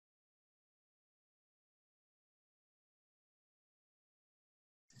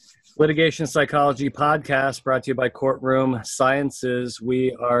Litigation Psychology Podcast brought to you by Courtroom Sciences.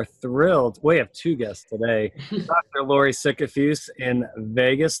 We are thrilled. We have two guests today. Dr. Lorie Sicafuse in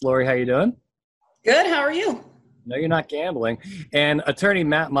Vegas. Lorie, how you doing? Good. How are you? No, you're not gambling. And attorney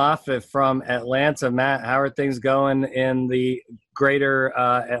Matt Moffett from Atlanta. Matt, how are things going in the greater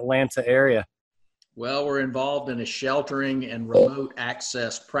Atlanta area? Well, we're involved in a sheltering and remote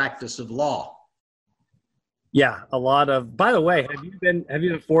access practice of law. Yeah, a lot of. By the way, have you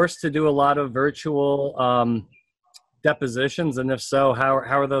been forced to do a lot of virtual depositions, and if so, how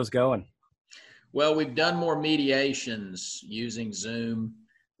are those going? Well, we've done more mediations using Zoom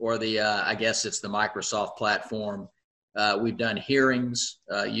or I guess it's the Microsoft platform. We've done hearings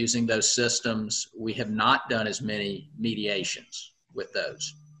using those systems. We have not done as many mediations with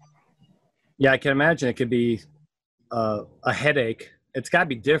those. Yeah, I can imagine it could be a headache. It's got to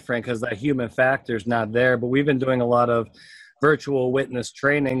be different because that human factor is not there. But we've been doing a lot of virtual witness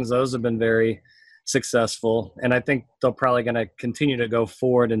trainings. Those have been very successful. And I think they're probably going to continue to go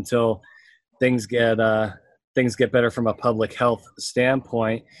forward until things get better from a public health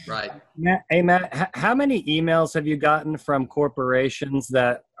standpoint. Right. Matt, how many emails have you gotten from corporations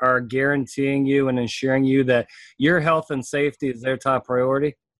that are guaranteeing you and ensuring you that your health and safety is their top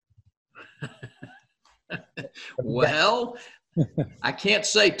priority? Well, I can't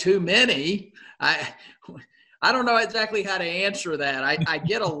say too many. I don't know exactly how to answer that. I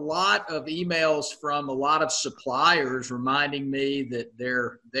get a lot of emails from a lot of suppliers reminding me that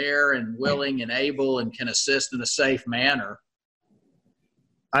they're there and willing and able and can assist in a safe manner.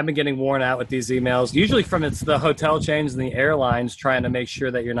 I've been getting worn out with these emails, usually from the hotel chains and the airlines trying to make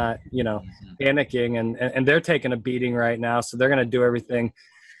sure that you're not, panicking, and they're taking a beating right now. So they're going to do everything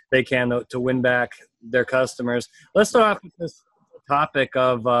they can to win back their customers. Let's start off with this topic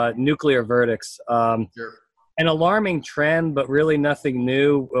of nuclear verdicts. Sure. An alarming trend, but really nothing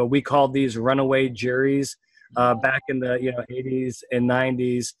new. We called these runaway juries back in the 80s and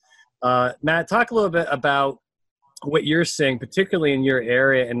 90s. Matt, talk a little bit about what you're seeing, particularly in your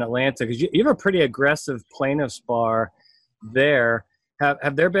area in Atlanta, because you have a pretty aggressive plaintiffs bar there.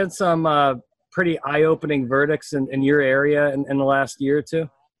 Have there been some pretty eye-opening verdicts in your area in the last year or two?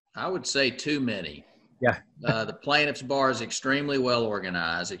 I would say too many. Yeah. The plaintiffs' bar is extremely well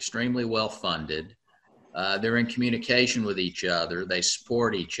organized, extremely well funded. They're in communication with each other. They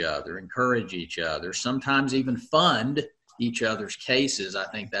support each other, encourage each other, sometimes even fund each other's cases. I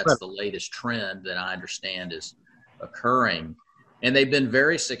think that's the latest trend that I understand is occurring. And they've been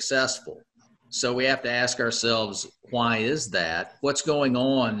very successful. So we have to ask ourselves, why is that? What's going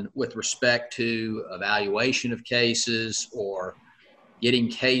on with respect to evaluation of cases or getting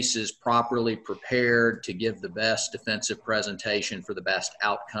cases properly prepared to give the best defensive presentation for the best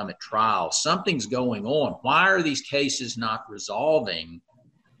outcome at trial? Something's going on. Why are these cases not resolving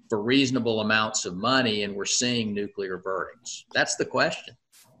for reasonable amounts of money and we're seeing nuclear verdicts? That's the question.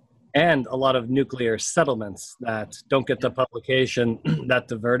 And a lot of nuclear settlements that don't get the publication that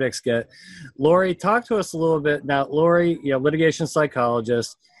the verdicts get. Lorie, talk to us a little bit. Now, Lorie, litigation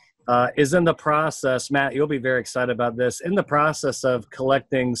psychologist, is in the process, Matt, you'll be very excited about this, in the process of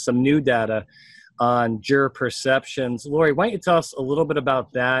collecting some new data on juror perceptions. Lorie, why don't you tell us a little bit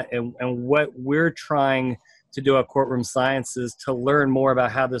about that and what we're trying to do at Courtroom Sciences to learn more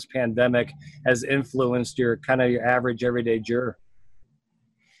about how this pandemic has influenced your average everyday juror?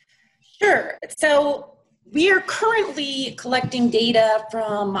 Sure. So we are currently collecting data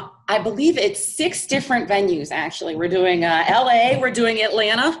from, I believe it's 6 different venues, actually. We're doing LA, we're doing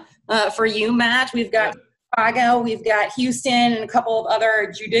Atlanta for you, Matt. We've got Chicago, we've got Houston, and a couple of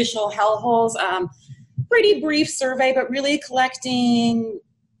other judicial hellholes. Pretty brief survey, but really collecting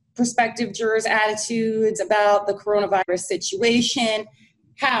prospective jurors' attitudes about the coronavirus situation,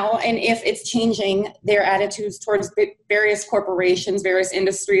 how and if it's changing their attitudes towards various corporations, various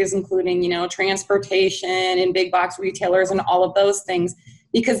industries, including, transportation and big box retailers and all of those things.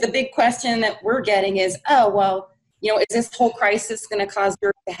 Because the big question that we're getting is, is this whole crisis going to cause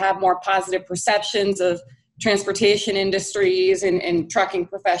jurors to have more positive perceptions of transportation industries and trucking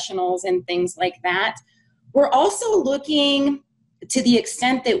professionals and things like that? We're also looking, to the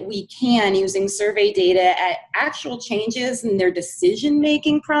extent that we can, using survey data, at actual changes in their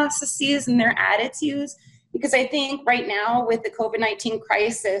decision-making processes and their attitudes. Because I think right now with the COVID-19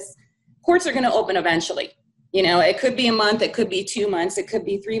 crisis, courts are going to open eventually. It could be a month, it could be 2 months, it could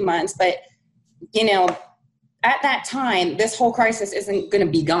be 3 months, but, at that time, this whole crisis isn't going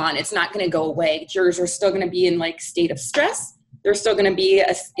to be gone. It's not going to go away. Jurors are still going to be in state of stress. They're still going to be in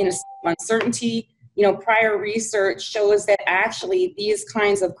a state of uncertainty. Prior research shows that actually these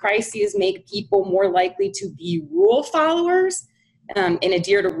kinds of crises make people more likely to be rule followers and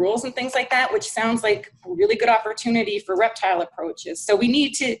adhere to rules and things like that, which sounds like a really good opportunity for reptile approaches. So we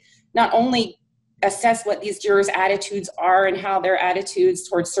need to not only assess what these jurors' attitudes are and how their attitudes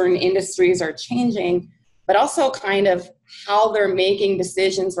towards certain industries are changing, but also kind of how they're making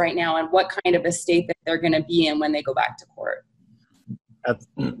decisions right now and what kind of a state that they're going to be in when they go back to court. That's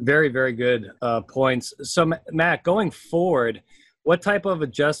very, very good points. So, Matt, going forward, what type of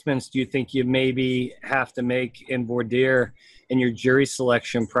adjustments do you think you maybe have to make in voir dire in your jury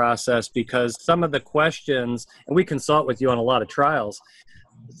selection process? Because some of the questions, and we consult with you on a lot of trials,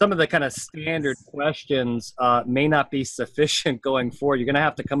 some of the kind of standard questions may not be sufficient going forward. You're going to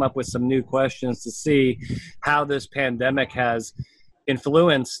have to come up with some new questions to see how this pandemic has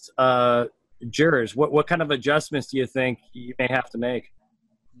influenced jurors. What kind of adjustments do you think you may have to make?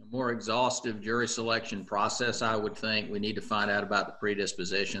 A more exhaustive jury selection process, I would think. We need to find out about the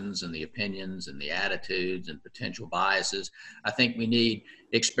predispositions and the opinions and the attitudes and potential biases. I think we need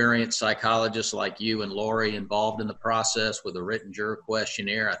experienced psychologists like you and Lorie involved in the process with a written juror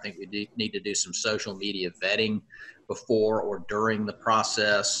questionnaire. I think we need to do some social media vetting before or during the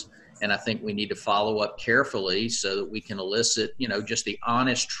process. And I think we need to follow up carefully so that we can elicit, just the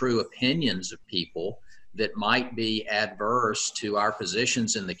honest, true opinions of people that might be adverse to our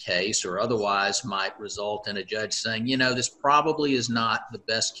positions in the case, or otherwise might result in a judge saying, this probably is not the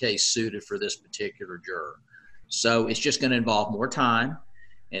best case suited for this particular juror. So it's just going to involve more time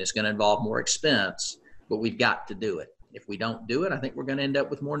and it's going to involve more expense, but we've got to do it. If we don't do it, I think we're going to end up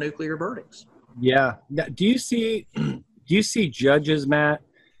with more nuclear verdicts. Yeah. Do you see judges, Matt,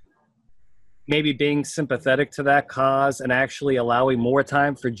 maybe being sympathetic to that cause and actually allowing more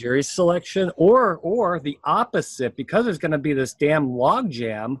time for jury selection, or the opposite, because there's going to be this damn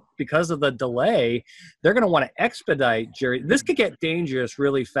logjam because of the delay, they're going to want to expedite jury? This could get dangerous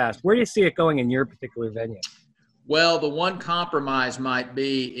really fast. Where do you see it going in your particular venue? Well, the one compromise might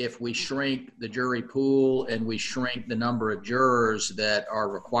be if we shrink the jury pool and we shrink the number of jurors that are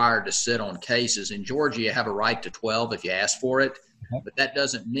required to sit on cases. In Georgia, you have a right to 12 if you ask for it, but that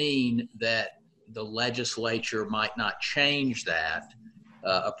doesn't mean that the legislature might not change that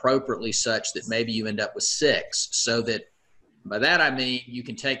appropriately such that maybe you end up with 6. So that by that I mean you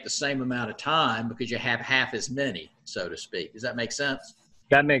can take the same amount of time because you have half as many, so to speak. Does that make sense?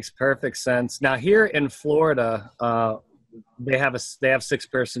 That makes perfect sense. Now here in Florida, they have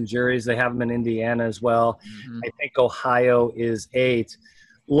 6-person juries. They have them in Indiana as well. Mm-hmm. I think Ohio is 8.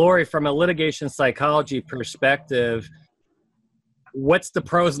 Lorie, from a litigation psychology perspective, what's the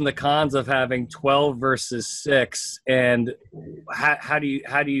pros and the cons of having 12 versus 6, and how do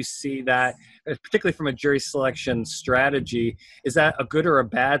you see that, particularly from a jury selection strategy? Is that a good or a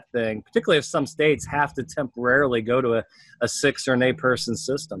bad thing, particularly if some states have to temporarily go to a 6 or an 8-person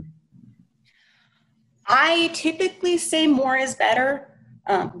system? I typically say more is better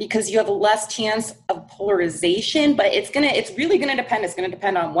because you have a less chance of polarization, but it's really going to depend. It's going to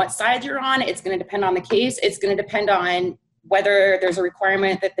depend on what side you're on. It's going to depend on the case. It's going to depend on whether there's a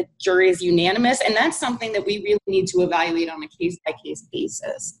requirement that the jury is unanimous. And that's something that we really need to evaluate on a case-by-case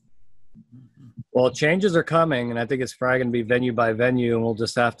basis. Well, changes are coming, and I think it's probably going to be venue by venue, and we'll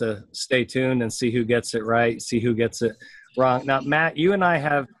just have to stay tuned and see who gets it right, see who gets it wrong. Now, Matt, you and I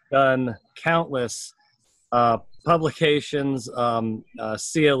have done countless publications,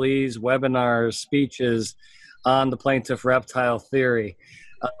 CLEs, webinars, speeches on the plaintiff reptile theory.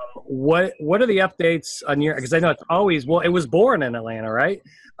 What are the updates on your, because I know it's always, well, it was born in Atlanta, right?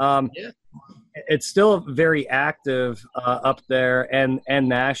 Yeah. It's still very active up there and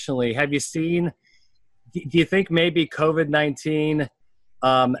nationally. Have you seen, do you think maybe COVID-19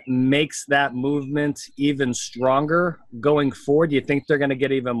 makes that movement even stronger going forward? Do you think they're going to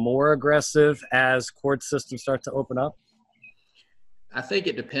get even more aggressive as court systems start to open up? I think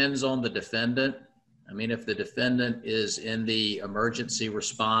it depends on the defendant. I mean, if the defendant is in the emergency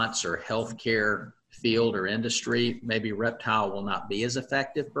response or healthcare field or industry, maybe reptile will not be as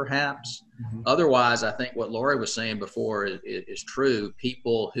effective, perhaps. Mm-hmm. Otherwise, I think what Lorie was saying before is true.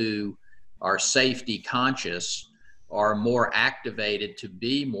 People who are safety conscious are more activated to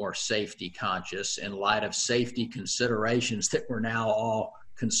be more safety conscious in light of safety considerations that we're now all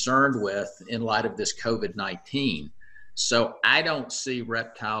concerned with in light of this COVID-19. So I don't see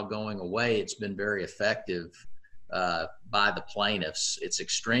reptile going away. It's been very effective by the plaintiffs. It's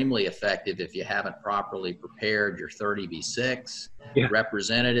extremely effective if you haven't properly prepared your 30B6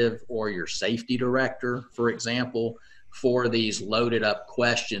 representative or your safety director, for example, for these loaded up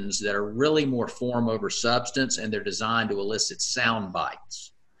questions that are really more form over substance, and they're designed to elicit sound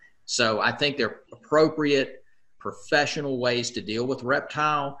bites. So I think they're appropriate professional ways to deal with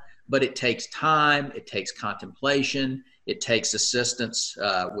reptile, but it takes time, it takes contemplation, it takes assistance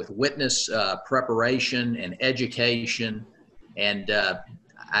with witness preparation and education, and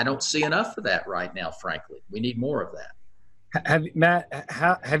I don't see enough of that right now, frankly. We need more of that.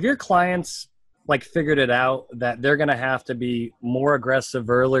 Have your clients like figured it out that they're going to have to be more aggressive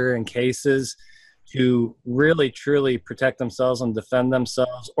earlier in cases to really truly protect themselves and defend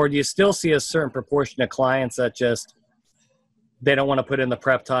themselves? Or do you still see a certain proportion of clients that just, they don't want to put in the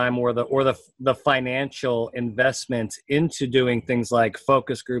prep time or the financial investment into doing things like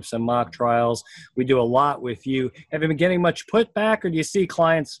focus groups and mock trials? We do a lot with you. Have you been getting much putback, or do you see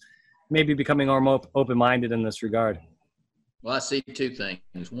clients maybe becoming more open-minded in this regard? Well, I see two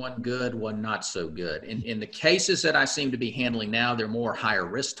things, one good, one not so good. In the cases that I seem to be handling now, they're more higher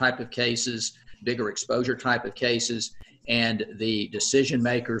risk type of cases, bigger exposure type of cases, and the decision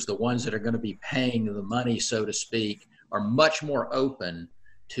makers, the ones that are going to be paying the money, so to speak, are much more open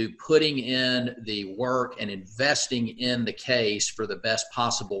to putting in the work and investing in the case for the best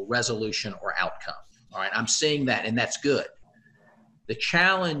possible resolution or outcome. All right, I'm seeing that, and that's good. The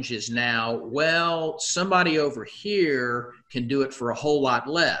challenge is now, well, somebody over here can do it for a whole lot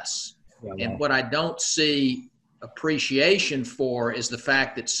less. Yeah, and what I don't see appreciation for is the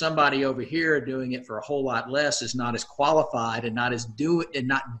fact that somebody over here doing it for a whole lot less is not as qualified and not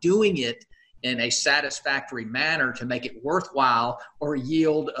doing it in a satisfactory manner to make it worthwhile or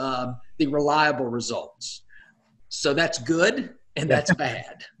yield the reliable results. So that's good and that's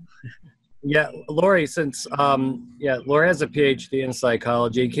bad. Yeah, Lorie, since Lorie has a PhD in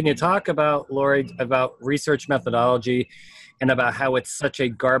psychology, can you talk about, Lorie, about research methodology and about how it's such a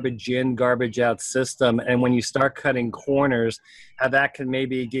garbage in, garbage out system, and when you start cutting corners, how that can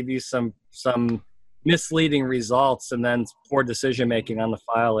maybe give you some misleading results and then poor decision making on the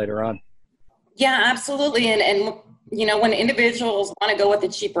file later on? Yeah, absolutely. And you know, when individuals want to go with the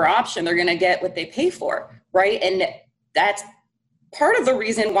cheaper option, they're going to get what they pay for, right? And that's part of the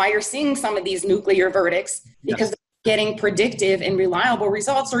reason why you're seeing some of these nuclear verdicts, because they're getting predictive and reliable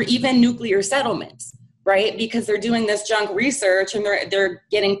results, or even nuclear settlements, right? Because they're doing this junk research and they're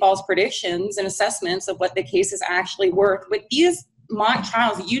getting false predictions and assessments of what the case is actually worth. With these mock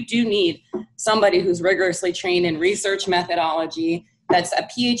trials, you do need somebody who's rigorously trained in research methodology, that's a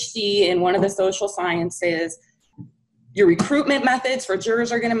PhD in one of the social sciences. Your recruitment methods for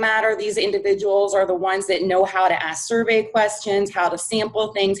jurors are going to matter. These individuals are the ones that know how to ask survey questions, how to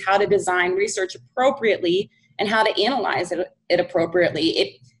sample things, how to design research appropriately, and how to analyze it appropriately.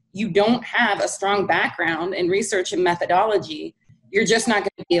 If you don't have a strong background in research and methodology, you're just not going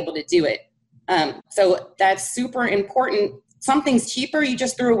to be able to do it. So that's super important. Something's cheaper, you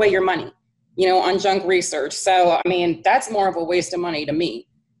just threw away your money, you know, on junk research. So, I mean, that's more of a waste of money to me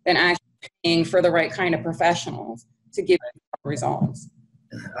than actually paying for the right kind of professionals to give results.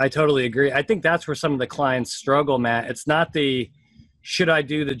 I totally agree. I think that's where some of the clients struggle, Matt. It's not the, should I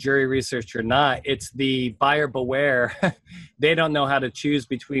do the jury research or not? It's the buyer beware. They don't know how to choose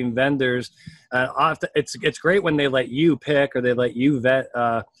between vendors. It's great when they let you pick or they let you vet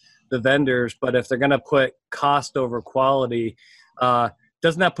the vendors, but if they're going to put cost over quality,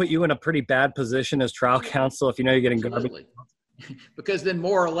 doesn't that put you in a pretty bad position as trial counsel if you know you're getting garbage? Because then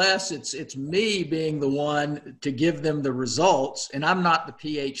more or less it's me being the one to give them the results, and I'm not the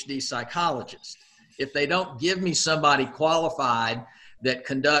PhD psychologist. If they don't give me somebody qualified that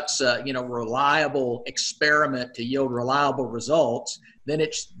conducts a reliable experiment to yield reliable results, then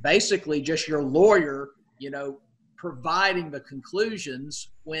it's basically just your lawyer, providing the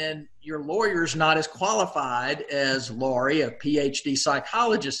conclusions when your lawyer's not as qualified as Lorie, a PhD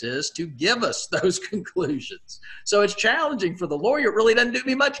psychologist, is to give us those conclusions. So it's challenging for the lawyer. It really doesn't do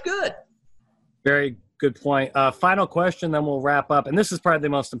me much good. Very good point. Final question, then we'll wrap up. And this is probably the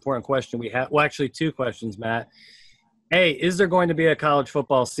most important question we have. Well, actually, two questions, Matt. A, is there going to be a college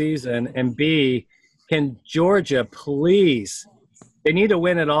football season? And B, can Georgia please, they need to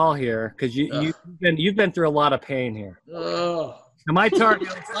win it all here, because you've been through a lot of pain here. Now, my Tar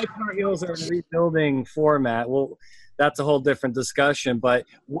Heels are a rebuilding format. Well, that's a whole different discussion. But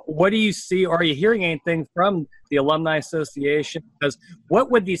what do you see? Are you hearing anything from the Alumni Association? Because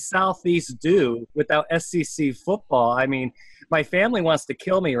what would the Southeast do without SEC football? I mean, my family wants to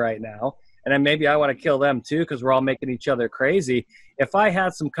kill me right now, and then maybe I want to kill them too, because we're all making each other crazy. If I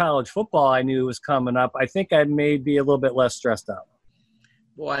had some college football I knew was coming up, I think I may be a little bit less stressed out.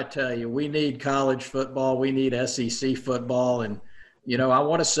 Boy, I tell you, we need college football. We need SEC football. And, I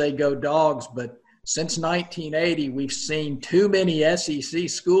want to say go Dogs, but since 1980, we've seen too many SEC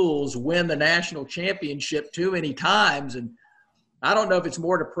schools win the national championship too many times. And I don't know if it's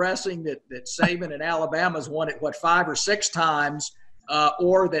more depressing that Saban and Alabama's won it, 5 or 6 times,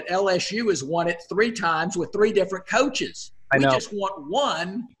 or that LSU has won it 3 times with 3 different coaches. We just want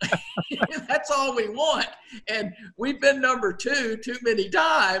one. That's all we want. And we've been number 2 too many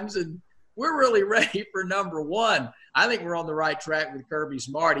times, and we're really ready for number 1. I think we're on the right track with Kirby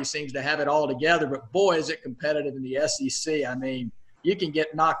Smart. He seems to have it all together, but boy, is it competitive in the SEC. I mean, you can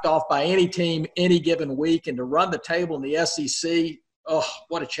get knocked off by any team any given week, and to run the table in the SEC, oh,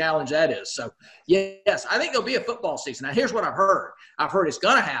 what a challenge that is. So, yes, I think there'll be a football season. Now, here's what I've heard. I've heard it's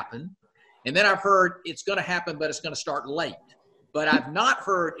going to happen, and then I've heard it's going to happen, but it's going to start late. But I've not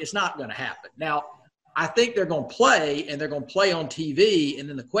heard it's not going to happen. Now, I think they're going to play, and they're going to play on TV, and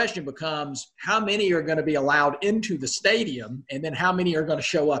then the question becomes how many are going to be allowed into the stadium, and then how many are going to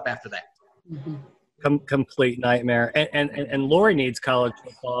show up after that. Mm-hmm. Complete nightmare. And Lorie needs college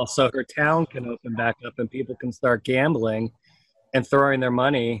football so her town can open back up and people can start gambling and throwing their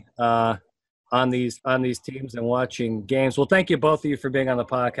money on these teams and watching games. Well, thank you both of you for being on the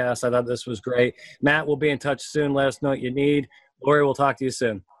podcast. I thought this was great. Matt, we'll be in touch soon. Let us know what you need. Lorie, we'll talk to you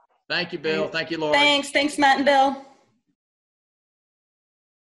soon. Thank you, Bill. Thank you, Lorie. Thanks, Matt and Bill.